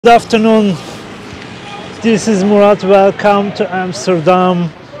Good afternoon, this is Murat. Welcome to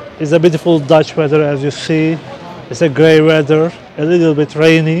Amsterdam. It's a beautiful Dutch weather as you see. It's a grey weather, a little bit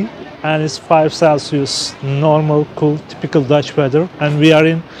rainy, and it's 5 Celsius, normal, cool, typical Dutch weather. And we are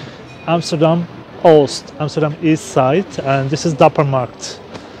in Amsterdam Amsterdam East side, and this is Dappermarkt.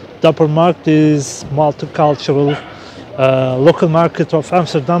 Dappermarkt is multicultural local market of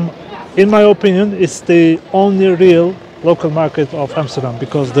Amsterdam. In my opinion, it's the only real local market of Amsterdam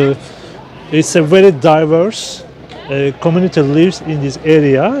because it's a very diverse community lives in this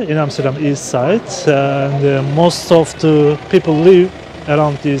area in Amsterdam East side, and most of the people live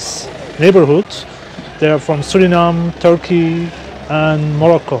around this neighborhood. They are from Suriname, Turkey, and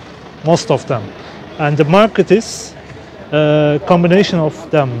Morocco, most of them. And the market is a combination of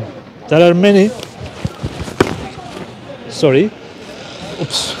them. There are many. Sorry.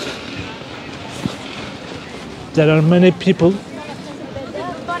 Oops. There are many people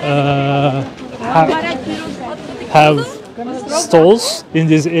have stalls in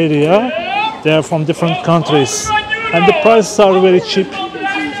this area. They are from different countries, and the prices are very cheap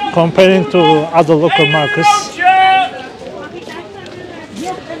comparing to other local markets.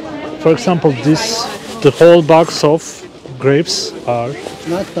 For example, the whole box of grapes are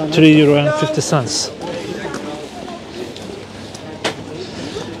 €3.50.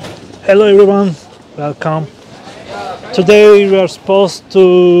 Hello everyone, welcome. Today we are supposed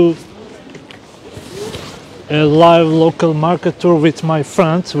to a live local market tour with my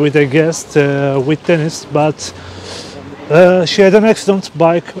friend, with a guest, with Dennis, but she had an accident,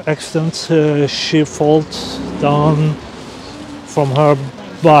 bike accident. She fell down from her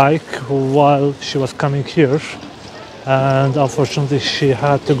bike while she was coming here, and unfortunately she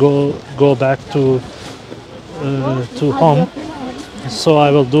had to go back to home. So I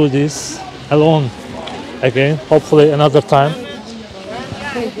will do this alone again, hopefully another time.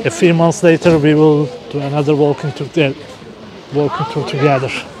 A few months later we will do another walking tour together.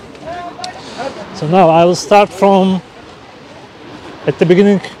 So now I will start from at the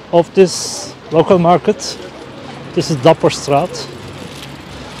beginning of this local market. This is Dapperstraat.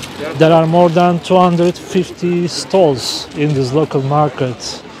 There are more than 250 stalls in this local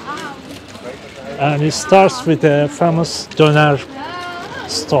market, and it starts with a famous doner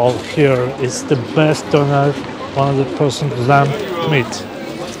stall. Here is the best doner, 100% lamb meat.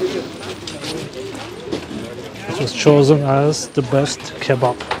 It was chosen as the best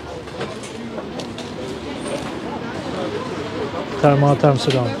kebab. Dappermarkt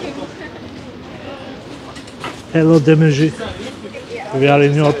Amsterdam. Hello Demirci, we are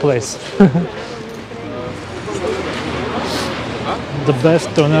in your place. The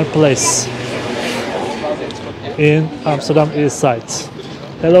best doner place in Amsterdam East side.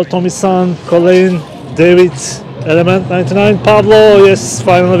 Hello Tommy-san, Colin, David, Element 99, Pablo, yes,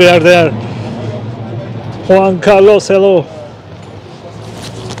 finally we are there. Juan Carlos, hello.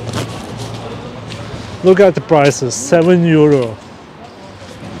 Look at the prices, €7.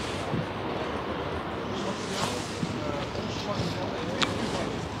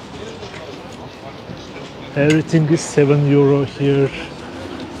 Everything is €7 here,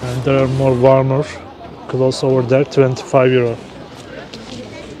 and there are more warmer clothes over there, €25.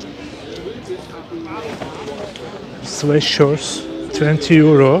 Sweatshirts,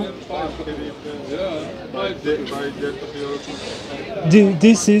 €20.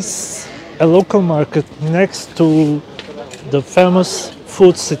 This is a local market next to the famous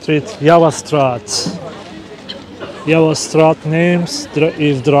food street Javastraat. Javastraat names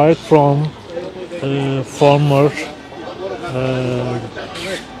is derived from former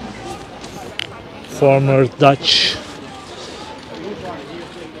Dutch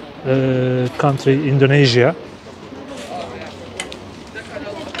country Indonesia.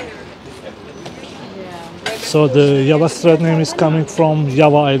 So the Javastraat name is coming from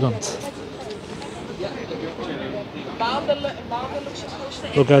Java Island.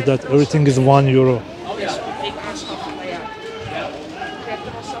 Look at that, everything is €1.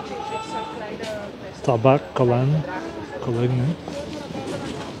 Tabak, kalan.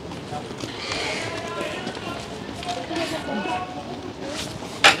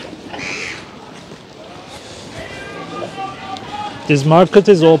 This market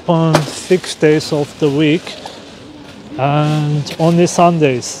is open 6 days of the week, and only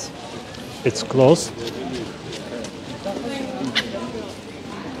Sundays it's closed.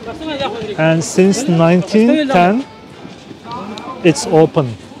 And since 1910 it's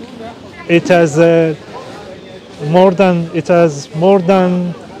open. It has more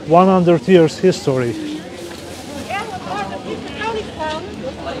than 100 years history.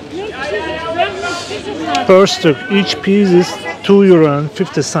 Per stick, each piece is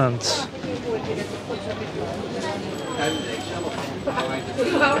 €2.50.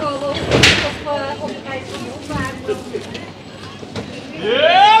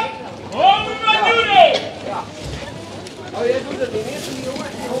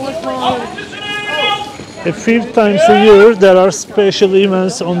 A few times a year there are special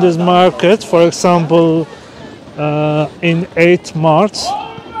events on this market. For example, in 8th March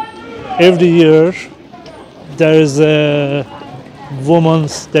every year there is a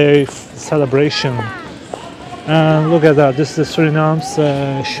Women's Day celebration. And look at that, this is Suriname's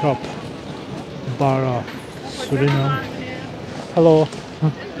shop. Bara, Suriname. Hello.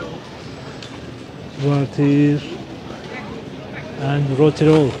 Right here. And roti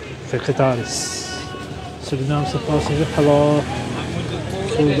roll, vegetaris. Surinaamse passenger. Hello.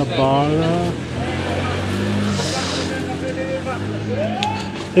 Fulda Bara.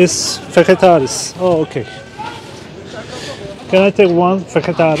 It's vegetaris. Oh, okay. Can I take one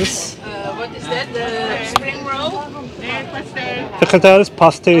vegetaris? What is that? The spring roll? Vegetaris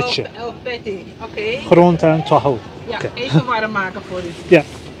pasteetje. Oh, patty. Oké. Groente en tahoe. Ja, Okay. even warm maken voor u. Yeah.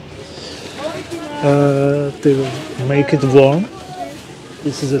 To make it warm.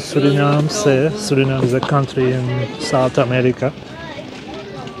 This is a Suriname. Suriname is a country in South America.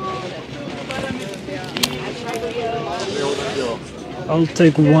 I'll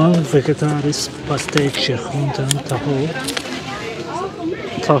take one vegetaris pasteetje, groente en tahoe.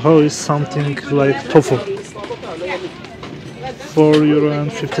 Tahoe is something like tofu.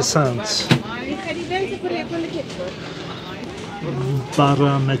 €4.50.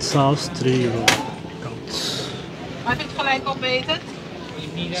 Bara met saus, €3. Mag ik het gelijk opeten?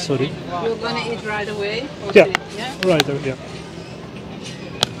 Sorry. You're gonna eat right away? Yeah, right there, yeah.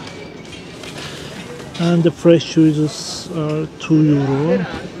 And the fresh juices are €2.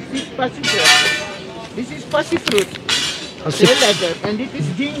 This is passifruit. This is passifruit. Very lekker. And this is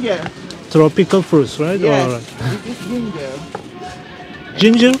ginger. Tropical fruits, right? Yes. All right. This is ginger.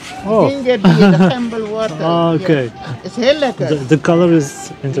 Ginger? Oh. Ginger tea, the humble water. Ah, okay. Yes. It's heel lekker. The color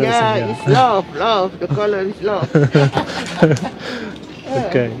is interesting. Yeah, Yeah. it's love. The color is love.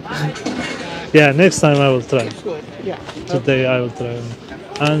 Okay. Yeah, next time I will try. It's good. Yeah. Today I will try.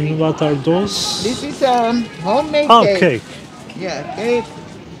 And what are those? This is homemade Oh, cake. cake. Yeah, cake.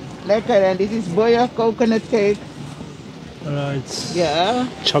 Lekker. And this is boya coconut cake. Right. Yeah.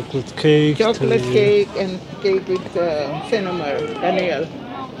 Chocolate cake. Chocolate to- cake and cake with cinnamon, vanilla.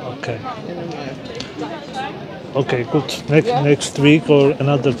 Okay. Cinnamon. Okay, good. Next week or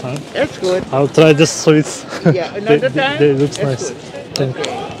another time. That's good. I'll try the sweets. Yeah, another time? They look That's nice. good. Thank you.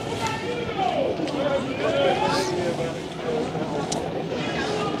 Okay.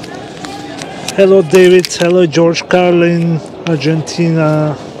 Hello David, hello George Carlin,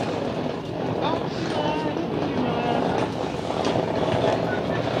 Argentina.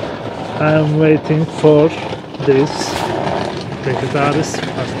 I'm waiting for this vegetaris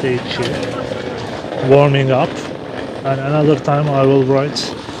pastiche warming up, and another time I will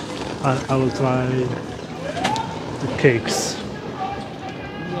write and I will try the cakes.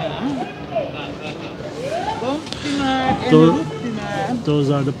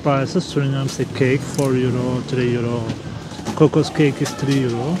 Those are the prices. Suriname's cake €4, €3. Kokos cake is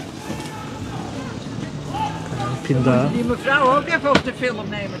 €3. Pinda. Die mevrouw ook even op de film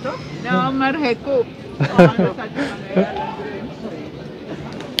nemen, toch? Nou, maar hij koopt.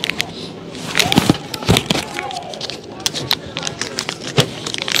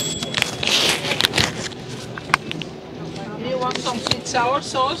 Do you want some sweet sour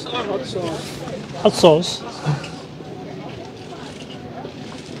sauce or hot sauce? Hot sauce.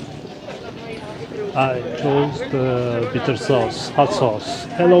 I chose the bitter sauce, hot sauce.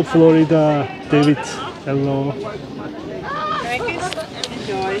 Hello Florida, David. Hello. Kijk eens en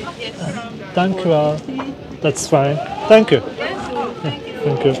enjoy. Yes. Thank you. That's fine. Thank you.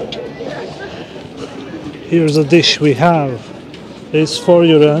 Thank you. Here's a dish we have. It's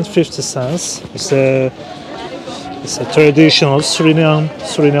 €4.50. It's a traditional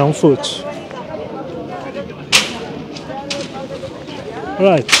Suriname food.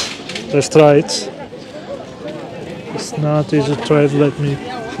 Right, let's try it. It's not easy to try it. Let me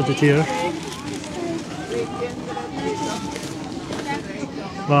put it here.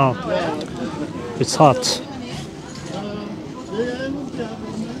 Wow, it's hot.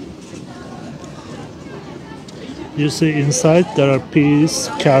 You see inside there are peas,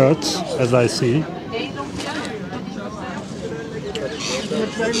 carrots, as I see.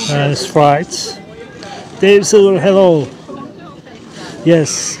 And it's fried. Dave Silver, hello.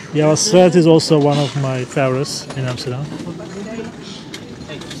 Yes, Javasvet is also one of my favorites in Amsterdam.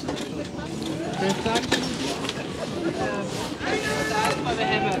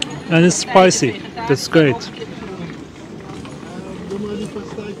 And it's spicy. That's great.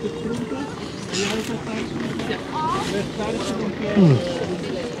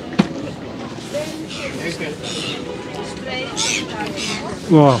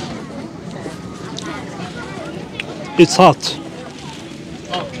 Wow. It's hot.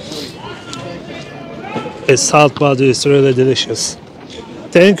 It's hot, but it's really delicious.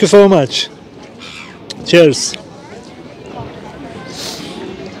 Thank you so much. Cheers.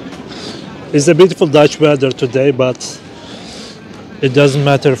 It's a beautiful Dutch weather today, but it doesn't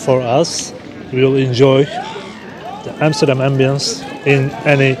matter for us. We will enjoy the Amsterdam ambience in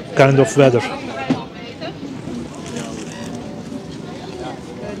any kind of weather.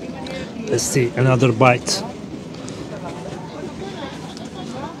 Let's see, another bite.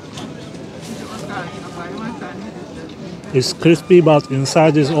 It's crispy, but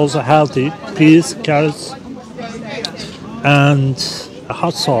inside is also healthy. Peas, carrots, and a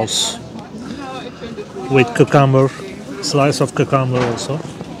hot sauce with cucumber, slice of cucumber also.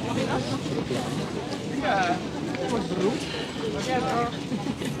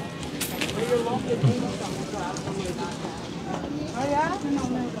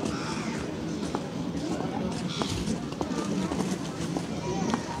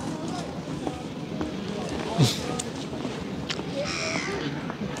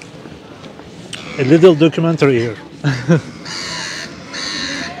 A little documentary here.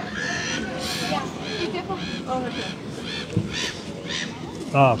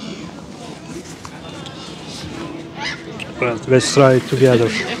 Ah. Well, let's try it together.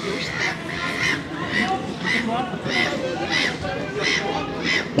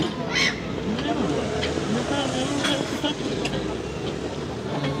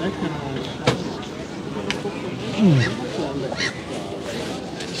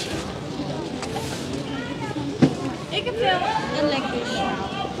 Ik heb wel een lekker sjaal.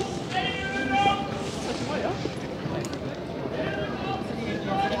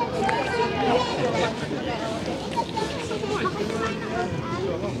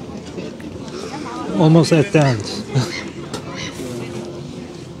 Almost at the end.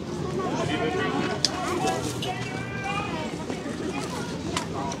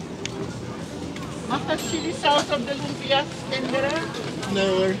 Mag dat chili saus op de lumpia's, kinderen? Nee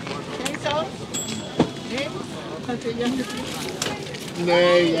hoor. Geen saus? Nee? Gaat je janken?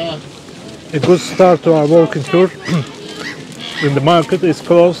 Nee, ja. A good start to our walking tour. In the market is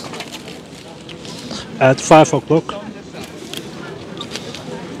closed at 5 o'clock.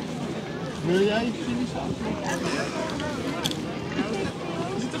 Wil jij chili saus?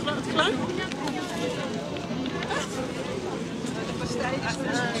 Is het te klein?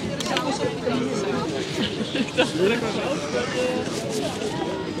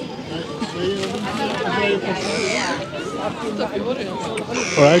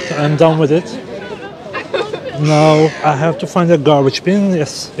 Alright, I'm done with it. Now I have to find a garbage bin.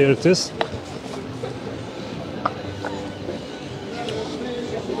 Yes, here it is.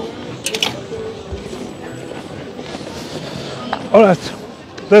 Alright,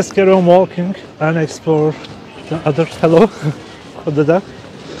 let's get on walking and explore the other. Hello, what the duck?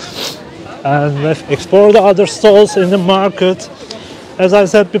 And let's explore the other stalls in the market. As I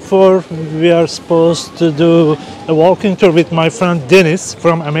said before, we are supposed to do a walking tour with my friend Dennis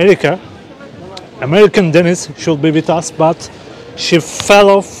from America. American Dennis should be with us, but she fell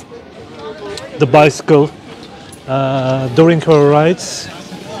off the bicycle during her rides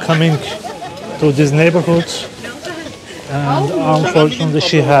coming to this neighborhood. And unfortunately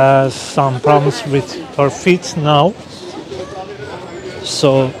she has some problems with her feet now.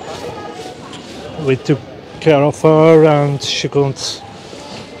 So we took care of her and she couldn't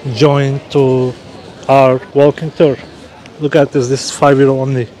join to our walking tour. Look at this, this is €5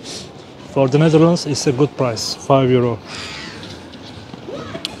 only. For the Netherlands it's a good price, €5.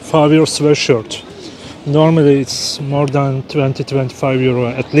 €5 sweatshirt. Normally it's more than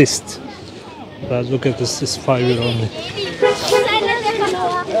 €20-25 at least. But look at this, it's €5 only.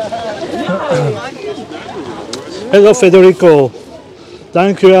 Hello Federico.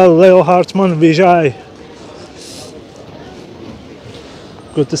 Dankjewel Leo Hartman, Vijay.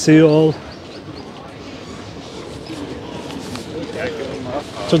 Good to see you all.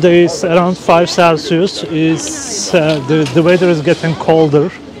 Today is around 5 Celsius. The weather is getting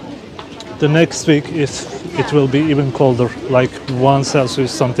colder. The next week it will be even colder, like 1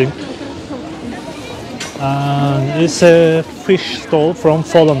 Celsius something. And it's a fish stall from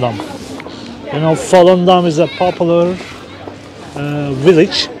Volendam. You know, Volendam is a popular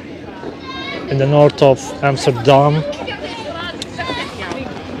village in the north of Amsterdam.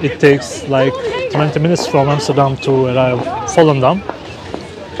 It takes like 20 minutes from Amsterdam to arrive Volendam.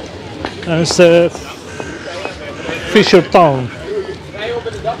 and it's a fisher town.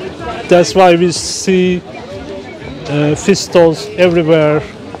 That's why we see fish stalls everywhere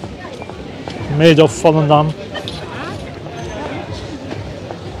made of Volendam.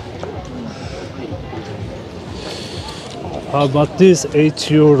 How about these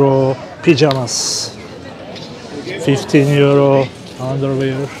 €8 pajamas? €15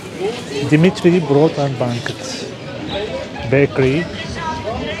 underwear. Dimitri Broad and Banquet Bakery.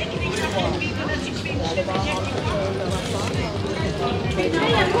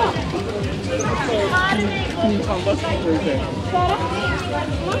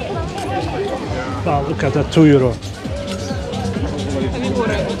 Wow, look at that, €2.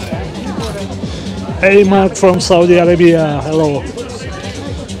 Hey Mark from Saudi Arabia, hello.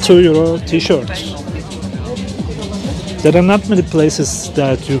 €2 t-shirt. There are not many places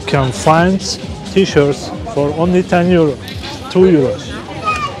that you can find t-shirts for only €10, €2.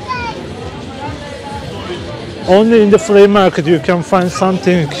 Only in the flea market you can find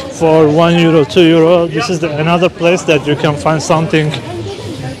something for €1, €2. This is another place that you can find something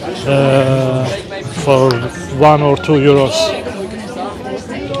for €1 or €2.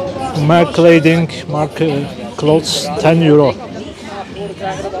 Mark clothing, Mark clothes, €10.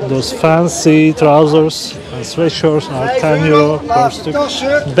 Those fancy trousers and sweatshirts are €10 per stick.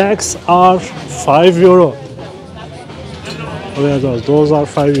 Bags are €5. Where are those? Those are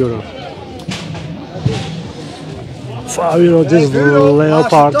 €5. €5. This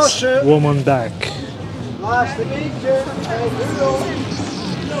leopard woman bag.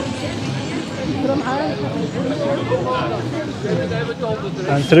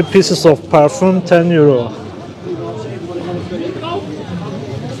 And 3 pieces of perfume, €10.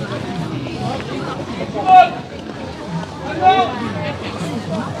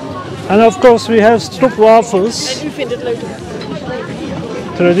 And of course we have stroop waffles.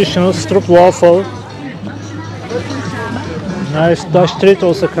 Traditional stroop waffle. Nice Dutch treat,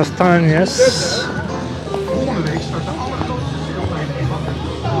 also castanjes.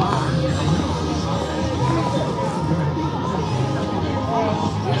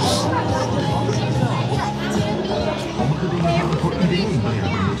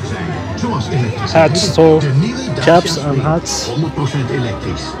 Hat store, caps and hats. 100%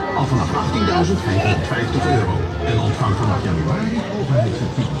 elektrisch. Al vanaf €18.550. En ontvangt vanaf januari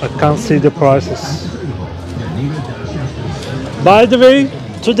overheidsubsidie. I can't see the prices. By the way,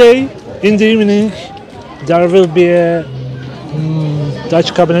 today in the evening there will be a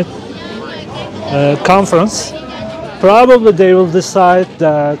Dutch cabinet conference. Probably they will decide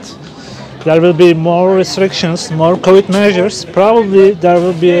that there will be more restrictions, more COVID measures. Probably there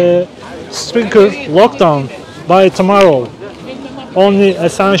will be a stricter lockdown by tomorrow. Only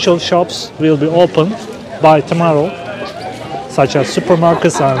essential shops will be open by tomorrow, such as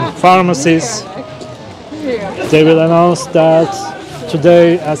supermarkets and pharmacies. They will announce that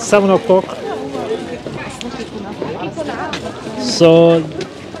today at 7 o'clock. So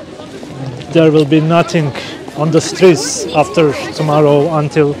there will be nothing on the streets after tomorrow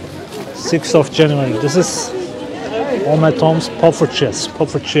until 6th of January. This is Omet Tom's poffertjes.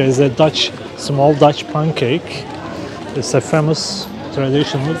 Poffertje is a small Dutch pancake. It's a famous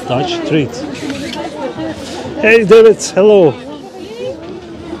traditional Dutch treat. Hey David, hello.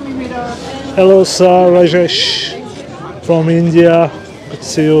 Hello sir, Rajesh from India. Good to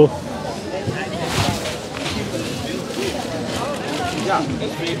see you.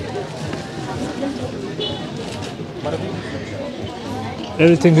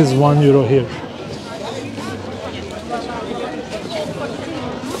 Everything is €1 here.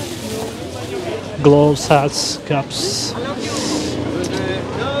 Gloves, hats, caps.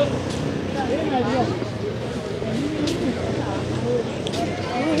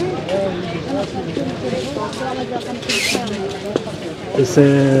 It's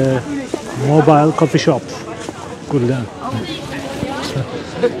a mobile coffee shop. Good then.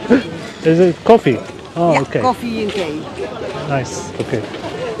 Is it coffee? Oh, Yeah, okay. coffee and cake. Nice. Okay.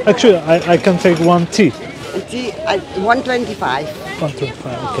 Actually, I can take one tea. Tea at 125.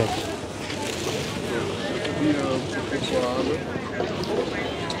 125. Okay.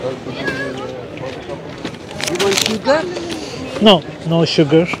 You want sugar? No, no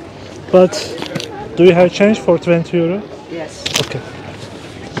sugar. But do you have change for €20? Yes. Okay.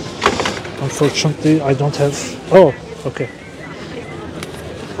 Unfortunately, I don't have. Oh, okay.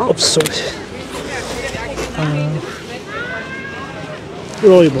 Oops, sorry.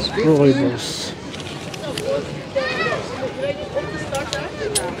 Rooibos.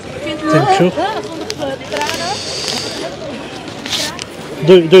 Thank you.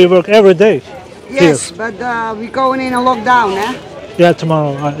 Do you work every day? Yes, but we're going in a lockdown, eh? Yeah,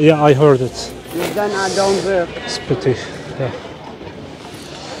 tomorrow. Yeah, I heard it. Then I don't work. It's pretty. Yeah.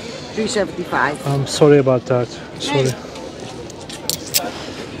 375. I'm sorry about that. Sorry.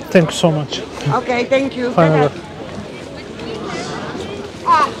 Thank you so much. Okay, thank you. Finally.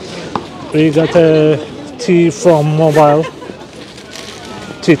 We got a tea from mobile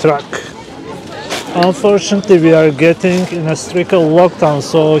tea truck. Unfortunately, we are getting in a strict lockdown,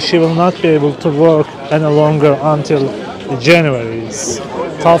 so she will not be able to work any longer until January. It's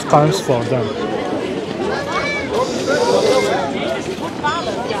tough times for them.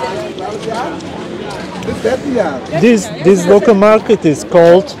 This local market is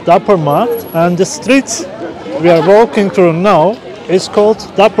called Dappermarkt, and the street we are walking through now is called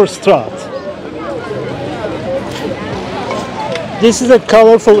Dapperstraat. This is a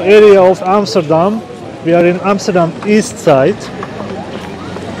colorful area of Amsterdam. We are in Amsterdam East side.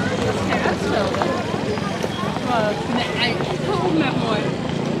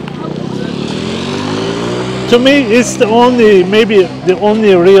 To me, it's maybe the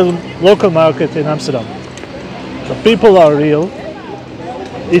only real local market in Amsterdam. The people are real.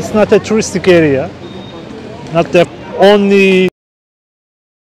 It's not a touristic area. Not the only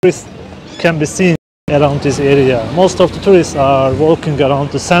tourists can be seen around this area. Most of the tourists are walking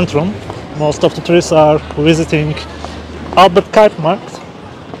around the centrum. Most of the tourists are visiting Dappermarkt.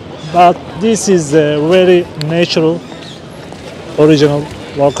 But this is a very natural, original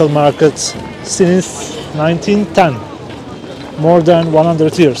local market since 1910, more than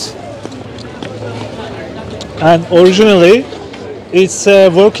 100 years. And originally, it's a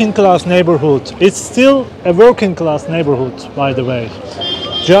working class neighborhood. It's still a working class neighborhood, by the way,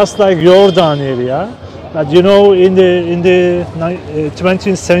 just like Jordan area. But you know, in the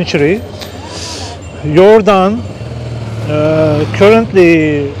 20th century, Jordan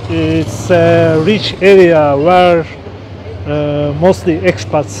currently it's a rich area where mostly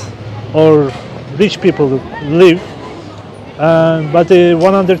expats or rich people live. But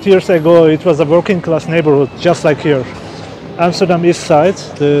 100 years ago, it was a working class neighborhood, just like here. Amsterdam East side,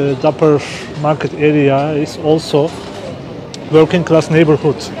 the Dappermarkt area, is also working class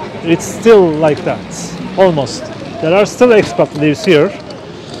neighborhood. It's still like that, almost. There are still expat lives here,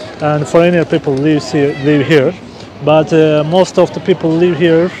 and foreigner people live here. But most of the people live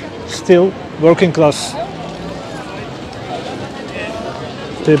here still working class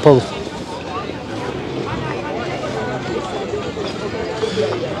people.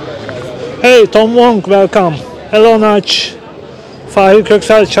 Hey, Tom Wong, welcome. Hello, Nach. Fahir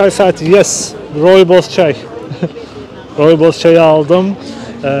Köksal çay saati. Yes, rooibos çay. Rooibos çayı aldım.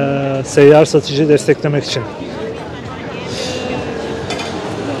 Seyyar satıcı desteklemek için.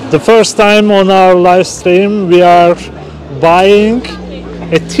 The first time on our live stream, we are buying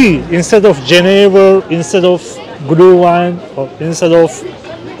a tea instead of Geneva, instead of blue wine, or instead of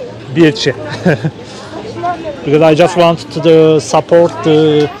birche. Because I just want to support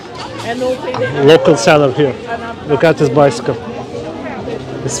the local seller here. Look at this bicycle.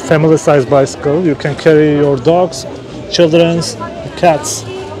 It's family-sized bicycle. You can carry your dogs, children's, cats,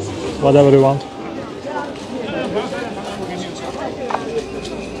 whatever you want.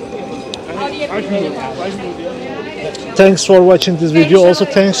 Thanks for watching this video. Also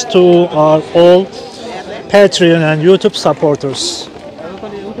thanks to our all Patreon and YouTube supporters.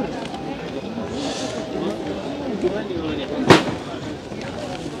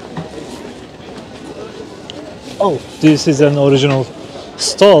 Oh, this is an original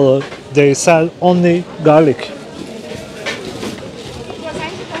stall. They sell only garlic.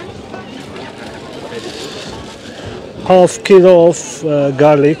 Half kilo of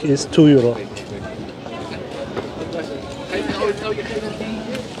garlic is €2.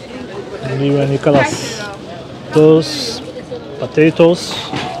 Live Nicholas. Those potatoes,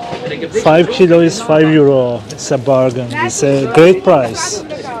 5 kilo is €5. It's a bargain. It's a great price.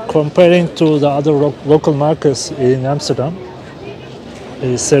 Comparing to the other local markets in Amsterdam,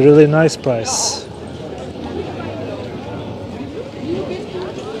 it's a really nice price.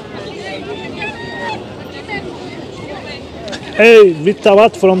 Hey,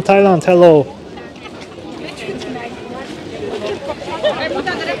 Vittawat from Thailand, hello.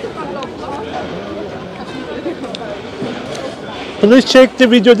 Please check the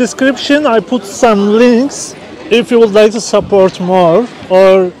video description. I put some links if you would like to support more,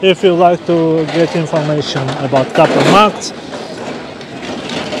 or if you like to get information about Dappermarkt.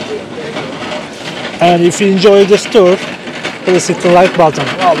 And if you enjoy this tour, please hit the like button.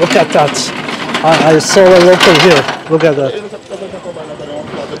 Wow, look at that. I saw a local here. Look at that.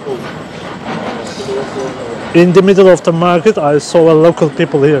 In the middle of the market, I saw a local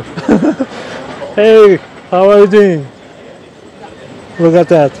people here. Hey, how are you doing? Look at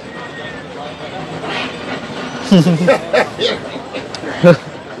that.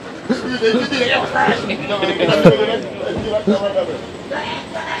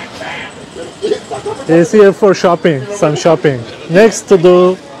 It's here for shopping, some shopping. Next to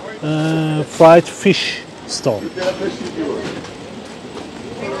the fried fish stall.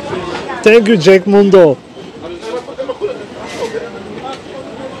 Thank you, Jack Mundo.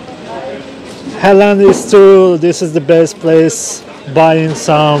 Helen is true. This is the best place buying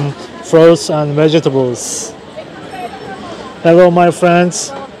some fruits and vegetables. Hello, my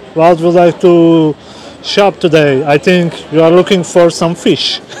friends. What would you like to shop today? I think you are looking for some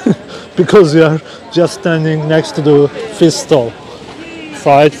fish because you are just standing next to the fish stall,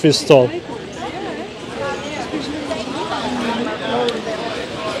 fried fish stall.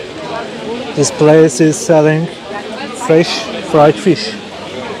 This place is selling fresh fried fish.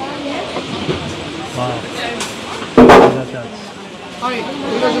 Wow. Look at that.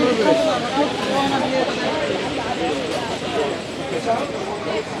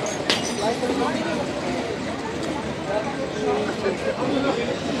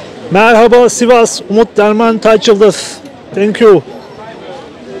 Merhaba Sivas, Umut Derman Taçyıldız. Thank you.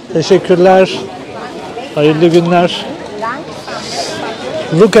 Teşekkürler. Hayırlı günler.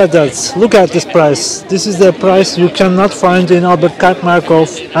 Look at that. Look at this price. This is the price you cannot find in Dappermekt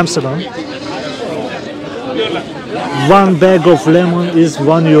of Amsterdam. One bag of lemon is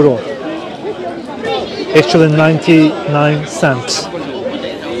 €1. Actually 99 cents.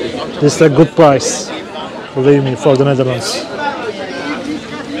 This is a good price, believe me, for the Netherlands.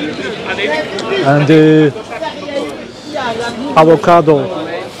 And the avocado,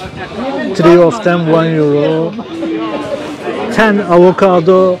 3 of them €1. 10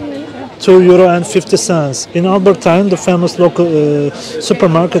 avocado, €2.50. In Albertine, the famous local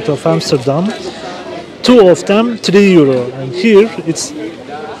supermarket of Amsterdam, 2 of them €3. And here it's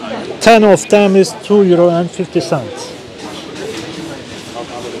 10 of them is €2.50.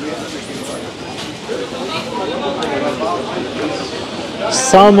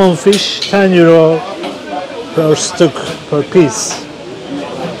 Salmon fish, €10 per stick, per piece.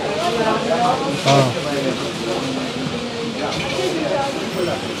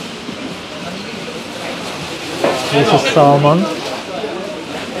 This is salmon,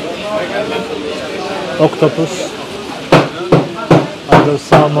 octopus, other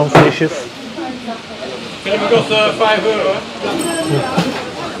salmon fishes. Kilometers €5.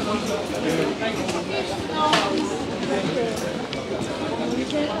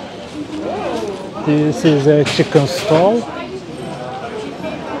 This is a chicken stall.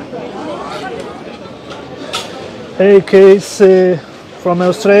 Hey Casey from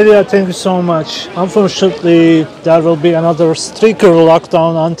Australia, thank you so much. Unfortunately, there will be another stricter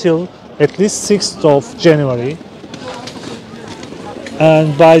lockdown until at least 6th of January.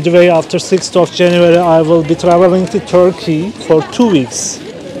 And by the way, after 6th of January, I will be traveling to Turkey for 2 weeks.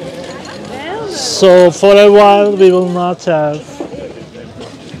 So for a while, we will not have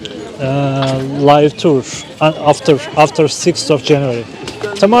live tour after 6th of January.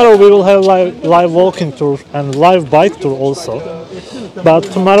 Tomorrow we will have live walking tour and live bike tour also. But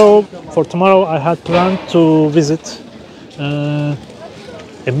for tomorrow I had planned to visit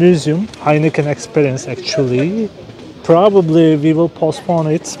a museum, Heineken Experience actually. Probably we will postpone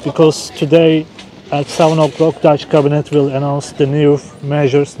it because today at 7 o'clock Dutch cabinet will announce the new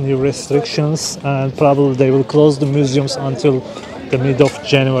measures, new restrictions, and probably they will close the museums until the mid of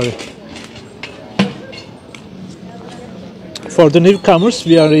January. For the newcomers,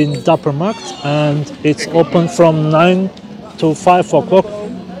 we are in Dappermarkt and it's open from 9 to 5 o'clock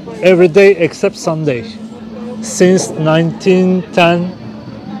every day except Sunday. Since 1910,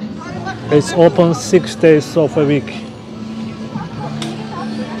 it's open 6 days of a week.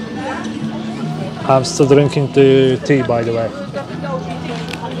 I'm still drinking the tea, by the way.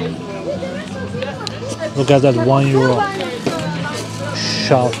 Look at that €1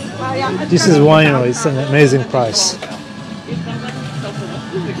 shop. This is €1. It's an amazing price.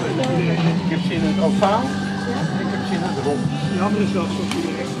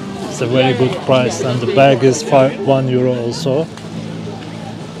 It's a very good price, and the bag is €1 also.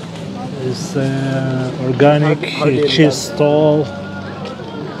 It's organic cheese stall.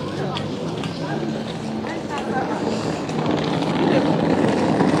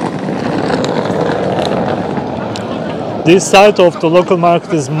 This side of the local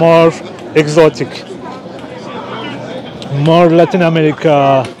market is more exotic, more Latin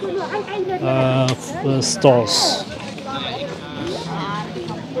America stalls.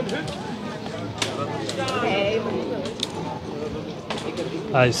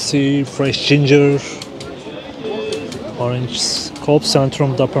 I see fresh ginger, orange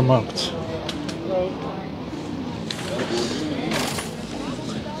Koopcentrum Dappermarkt.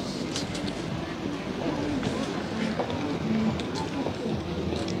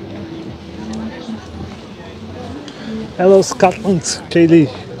 Hello Scotland, Kaylee.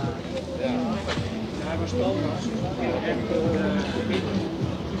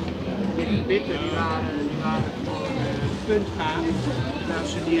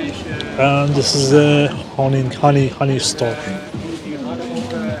 And this is a honey store.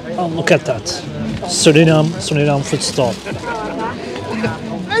 Oh, look at that. Suriname food store.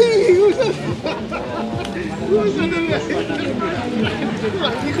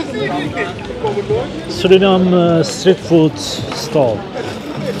 Suriname street food stall.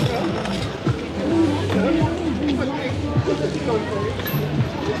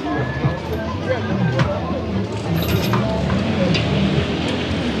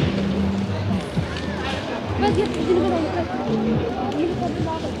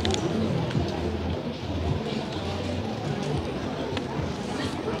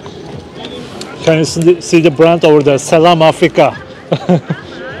 Can you see the brand over there? Selam Africa.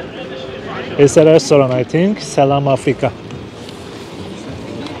 It's a restaurant, I think. Selam Africa.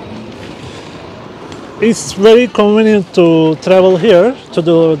 It's very convenient to travel here to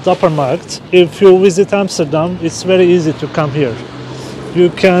the Dappermarkt. If you visit Amsterdam, it's very easy to come here. You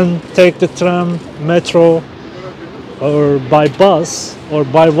can take the tram, metro, or by bus, or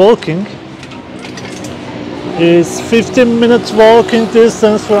by walking. It's 15 minutes walking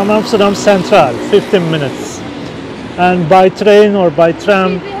distance from Amsterdam Central, 15 minutes. And by train or by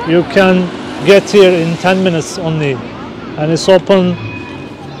tram, you can get here in 10 minutes only. And it's open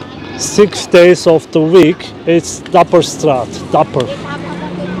 6 days of the week. It's Dapperstraat, Dapper.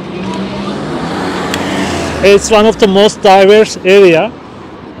 It's one of the most diverse area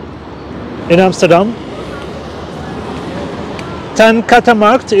in Amsterdam. 10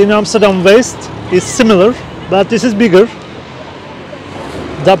 Dappermekt in Amsterdam West is similar, but this is bigger.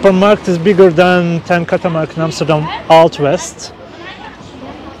 Dappermarkt is bigger than 10 Dappermekt in Amsterdam Out West.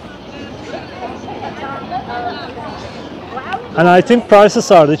 And I think prices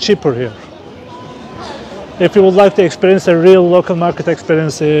are the cheaper here. If you would like to experience a real local market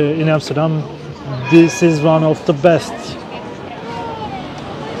experience in Amsterdam, this is one of the best.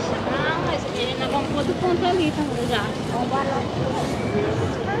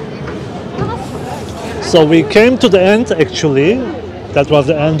 So we came to the end actually. That was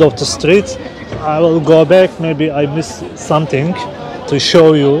the end of the street. I will go back, maybe I missed something to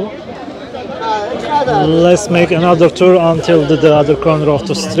show you. Let's make another tour until the other corner of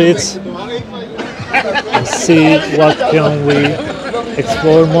the street and see what can we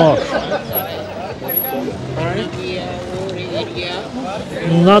explore more.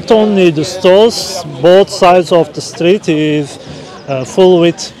 Not only the stalls, both sides of the street is full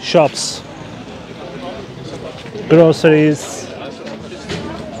with shops, groceries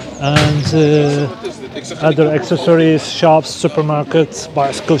and other accessories, shops, supermarkets,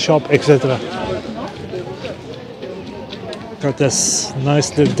 bicycle shop, etc. Got this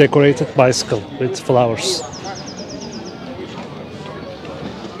nicely decorated bicycle with flowers.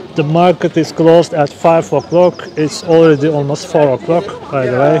 The market is closed at 5 o'clock. It's already almost 4 o'clock, by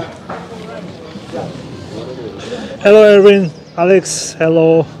the way. Hello, Erwin. Alex,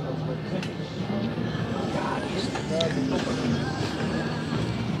 hello.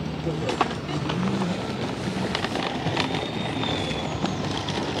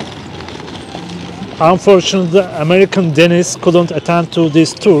 Unfortunately, American Dennis couldn't attend to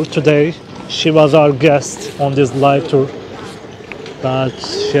this tour today. She was our guest on this live tour, but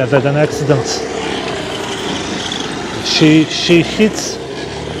she has had an accident. She hit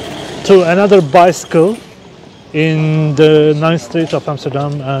to another bicycle in the 9th Street of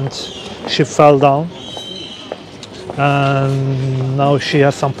Amsterdam and she fell down. And now she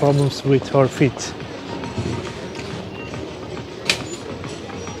has some problems with her feet.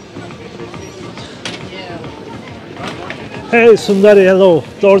 Hey Sundari, hello,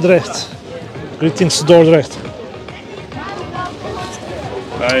 Dordrecht. Greetings to Dordrecht.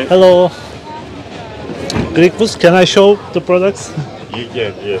 Hi. Hello. Greekbus, can I show the products? You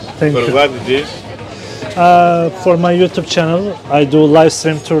can, yes. Thank For you. what it is? For my YouTube channel, I do live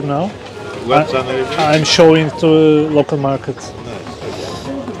stream tour now. What channel is it? I'm showing to local markets.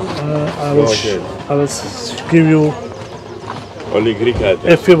 I will give you, Only Greek items.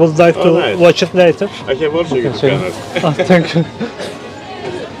 if you would like to nice. watch it later. I have also Greek channel. Oh, thank you.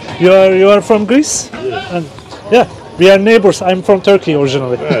 You are from Greece? Yes. And yeah, we are neighbors. I'm from Turkey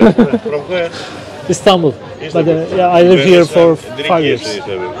originally. Right. From where? Istanbul. But Istanbul. yeah, I live here for Drink 5 years.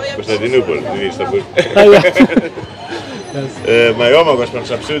 Konstantinopol in Istanbul. Mijn oma was van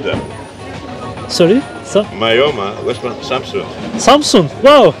Samsung. Sorry? Mijn oma was van Samsung. Samsung.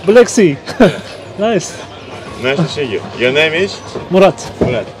 Wow, Black Sea. Nice. Nice to see you. Your name is? Murat.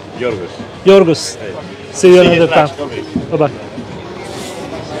 Murat. Yorgos. Yorgos. See you See you another time. next coming. Bye bye.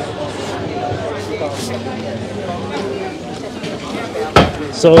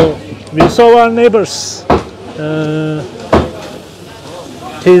 So we saw our neighbors.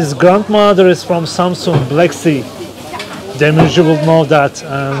 His grandmother is from Samsun, Black Sea. Demirci will know that,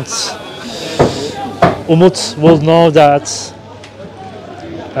 and Umut will know that.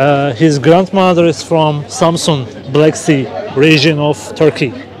 His grandmother is from Samsun, Black Sea region of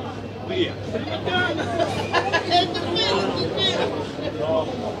Turkey.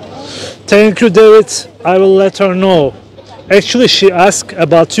 Thank you, David. I will let her know. Actually, she asked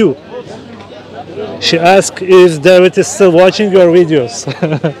about you. She asked if David is still watching your videos.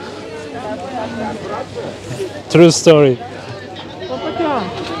 True story.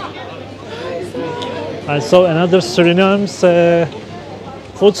 I saw another Suriname's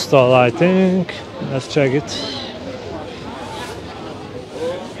food stall, I think. Let's check it.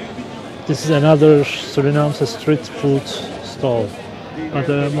 This is another Suriname's street food stall, but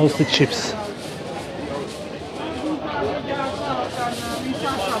mostly chips.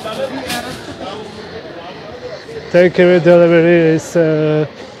 Takeaway delivery is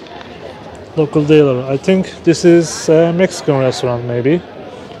local dealer. I think this is a Mexican restaurant, maybe.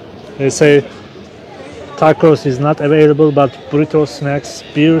 They say tacos is not available, but burritos, snacks,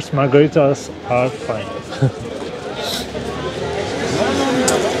 beers, margaritas are fine.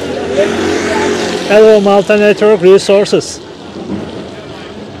 Hello, Malta Network Resources.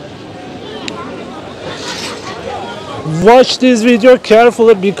 Watch this video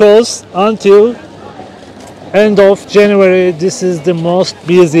carefully because until end of January this is the most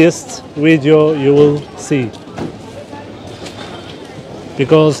busiest video you will see,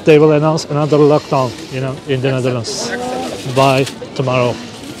 because they will announce another lockdown, in the Netherlands by tomorrow.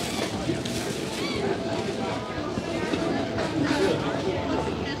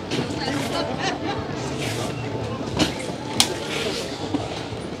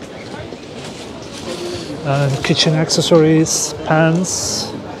 And kitchen accessories, pans,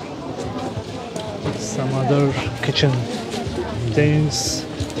 some other kitchen things.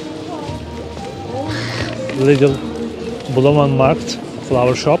 Little Dapparmekt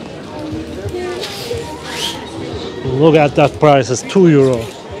flower shop. Look at that price, it's €2.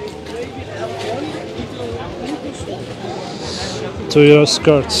 €2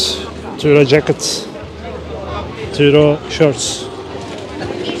 skirts, €2 jackets, €2 shirts.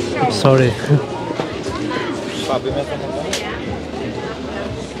 Sorry.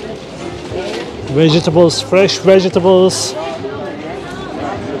 Vegetables, fresh vegetables,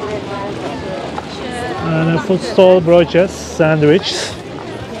 and a food stall, brochures, sandwiches,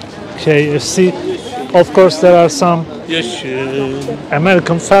 KFC. Of course, there are some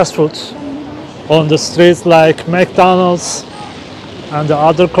American fast food on the streets like McDonald's, and the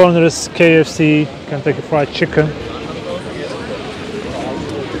other corner is KFC, Kentucky Fried Chicken.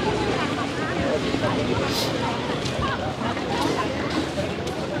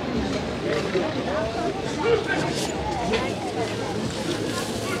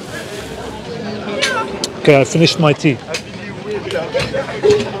 Okay, I finished my tea.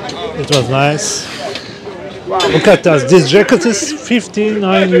 It was nice. Look at that. This jacket is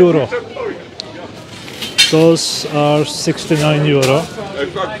 €59. Those are €69.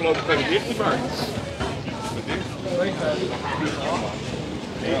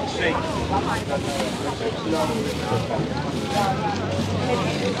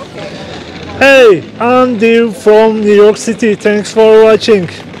 Hey, Andy from New York City. Thanks for watching.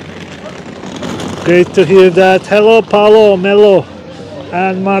 Great to hear that. Hello, Paolo, Melo,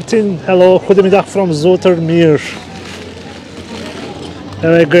 and Martin. Hello, goedemiddag from Zoetermeer.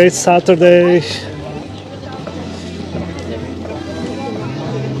 Have a great Saturday.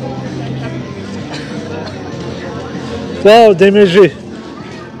 Wow, Demirci.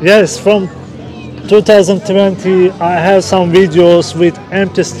 Yes, from 2020 I have some videos with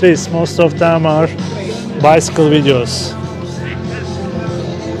empty streets. Most of them are bicycle videos.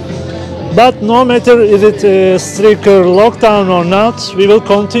 But no matter if it is stricter lockdown or not, we will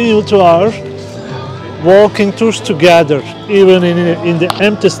continue to our walking tours together, even in the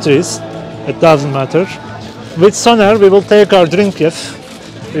empty streets. It doesn't matter. With Soner, we will take our drink.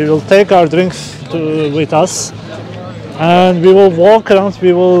 We will take our drinks with us, and we will walk around.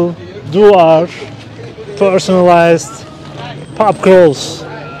 We will do our personalized pub crawls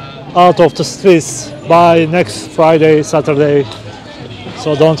out of the streets by next Friday, Saturday.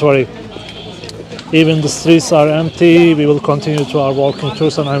 So don't worry. Even the streets are empty. We will continue to our walking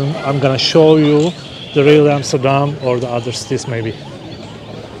tours, and I'm gonna show you the real Amsterdam or the other cities maybe.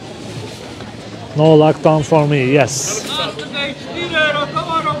 No lockdown for me, yes.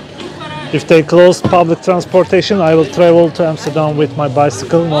 If they close public transportation, I will travel to Amsterdam with my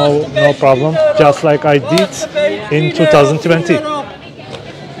bicycle, no problem, just like I did in 2020.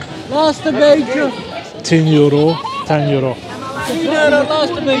 Laatste beetje. 10 euro, 10 euro. 10 euro,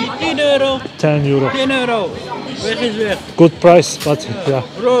 laatste beetje. 10 euro. 10 euro. 10 euro. Weg is weg. Good price, but yeah.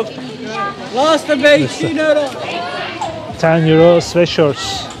 Bro. Laatste beetje. 10 euro. 10 euro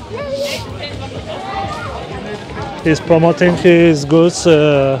sweatshirts. He's promoting his goods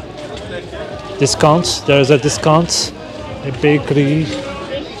discounts. There is a discount, a bakery.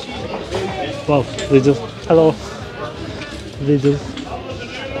 Wow, Lidl. Hello, Lidl.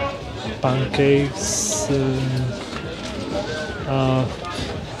 Pancakes.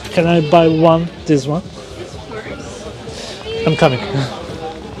 Can I buy one? This one? I'm coming.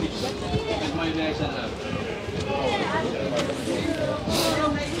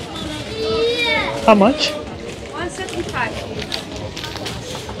 How much? 175.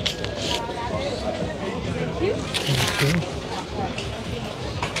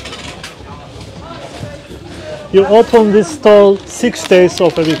 You open this stall 6 days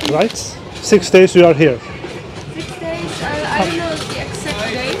of a week, right? 6 days you are here. 6 days, I don't know the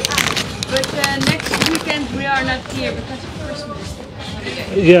exact date, but next weekend we are not here because of Christmas.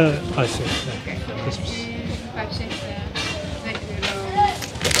 Yeah, I see. Yeah. Christmas. 5, 6,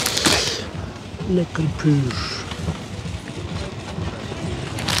 Lekker puur.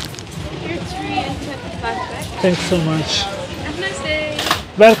 Here 3 and 25 back. Thanks so much. Have a nice day.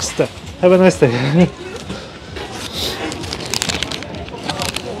 Werkster. Have a nice day.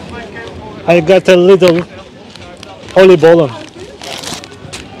 I got a little oliebollen.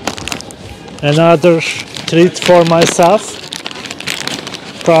 Another treat for myself.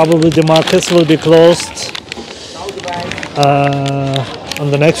 Probably the markets will be closed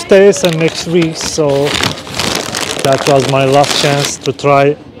on the next days and next week, so that was my last chance to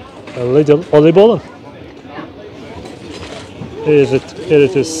try a little oliebollen. Here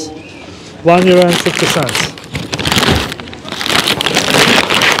it is. €1.50.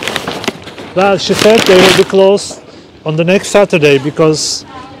 Well, she said they will be closed on the next Saturday because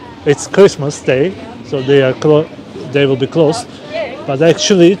it's Christmas Day, so they will be closed. But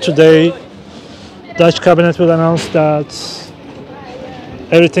actually today, Dutch cabinet will announce that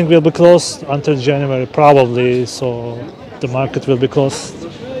everything will be closed until January, probably. So the market will be closed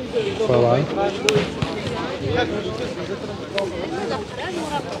for a while.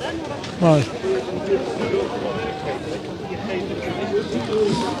 Right.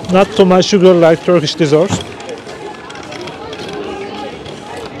 Not too much sugar like Turkish desserts.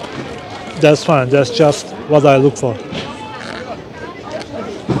 That's fine, that's just what I look for.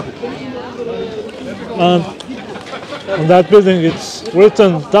 And on that building it's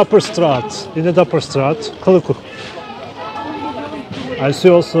written Dapperstraat, in the Dapperstraat, Kılıku. I see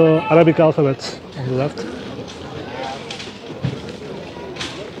also Arabic alphabet on the left.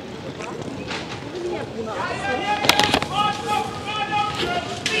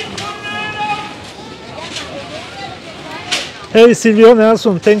 Hey Silvio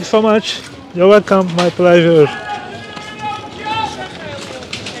Nelson, thank you so much. You're welcome, my pleasure.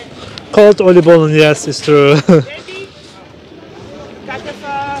 Cold oliebollen, yes, it's true.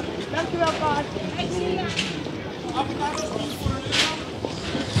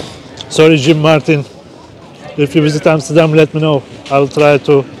 Sorry, Jim Martin. If you visit Amsterdam, let me know. I will try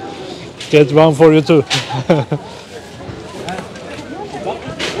to get one for you too.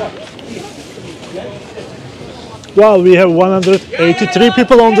 Wow, we have 183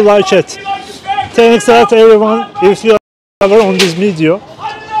 people on the live chat. Thanks a lot everyone. If you are ever on this video,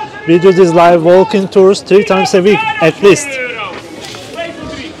 we do these live walking tours 3 times a week at least.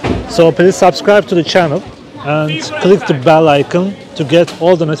 So please subscribe to the channel and click the bell icon to get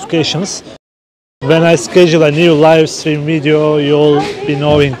all the notifications. When I schedule a new live stream video, you'll be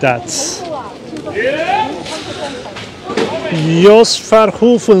knowing that. Jos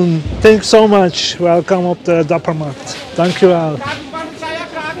Verhoeven, thanks so much. Welcome op de Dappermarkt. Dankjewel.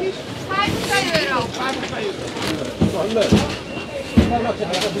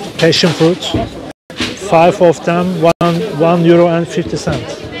 Passion fruit, 5 of them,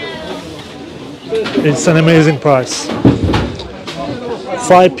 €1.50. It's an amazing price.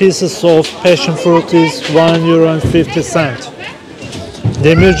 5 pieces of passion fruit is €1.50.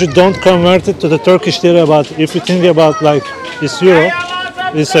 Demirci don't convert it to the Turkish lira, but if you think about like this euro,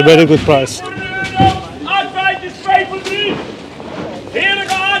 it's a very good price. Arbeid is 2 voor 3.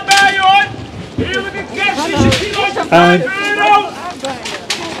 Heerlijke aardbeien hoor. Heerlijke And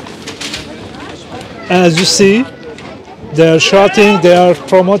as you see, they are shouting, they are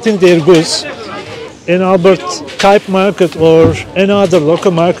promoting their goods. In Albert Kuip market or any other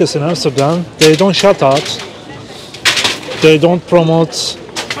local markets in Amsterdam, they don't shout out. They don't promote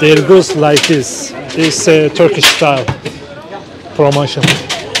their goods like this. It's a Turkish style promotion.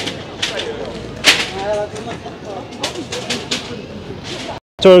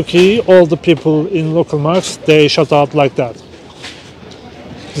 Turkey, all the people in local markets, they shout out like that.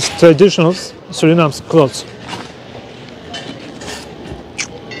 It's traditional Suriname's clothes.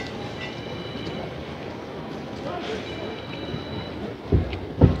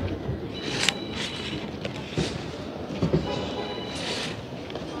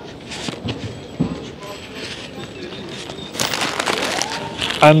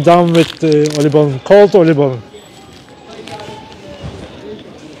 I'm done with the oliebollen, cold oliebollen.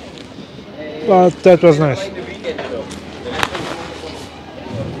 But that was nice.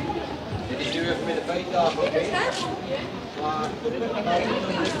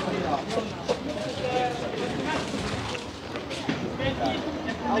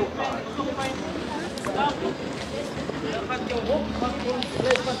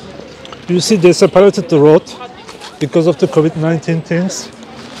 You see, they separated the road because of the COVID-19 things.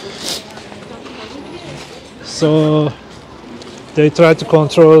 So they try to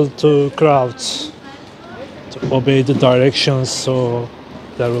control the crowds, to obey the directions, so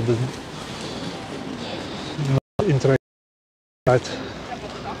there will be no interaction.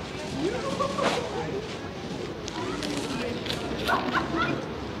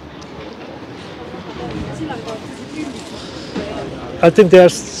 I think they are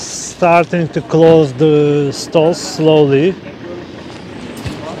starting to close the stalls slowly.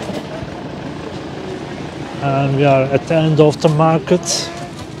 And we are at the end of the market.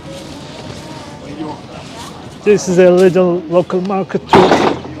 This is a little local market tour.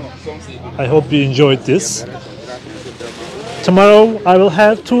 I hope you enjoyed this. Tomorrow I will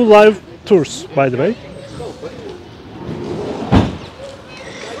have 2 live tours, by the way.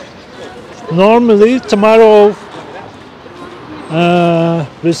 Normally tomorrow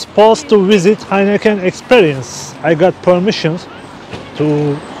we're supposed to visit Heineken Experience. I got permissions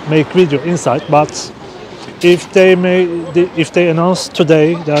to make video inside, but if they announce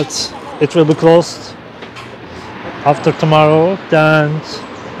today that it will be closed after tomorrow, then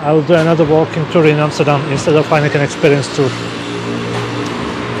I will do another walking tour in Amsterdam instead of Heineken Experience tour.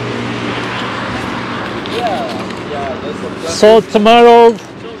 So tomorrow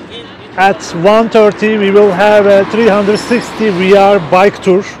at 1:30 we will have a 360 VR bike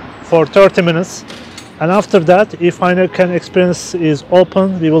tour for 30 minutes. And after that, if Heineken Experience is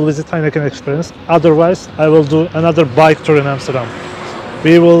open, we will visit Heineken Experience. Otherwise, I will do another bike tour in Amsterdam.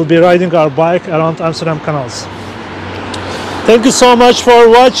 We will be riding our bike around Amsterdam canals. Thank you so much for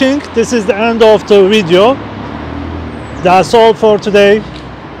watching. This is the end of the video. That's all for today.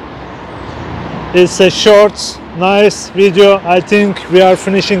 It's a short, nice video. I think we are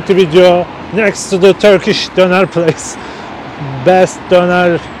finishing the video next to the Turkish doner place. Best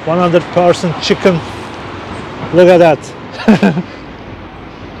doner, 100% chicken. Look at that.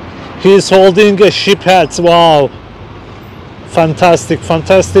 He's holding a sheep hat. Wow. Fantastic,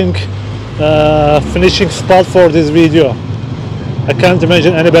 fantastic finishing spot for this video. I can't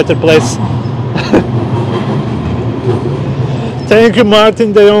imagine any better place. Thank you,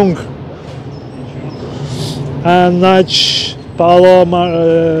 Martin de Jong. And Nach,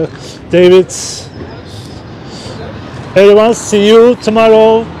 Paolo, David. Everyone, see you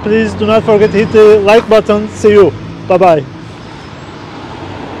tomorrow. Please do not forget to hit the like button. See you. Bye bye.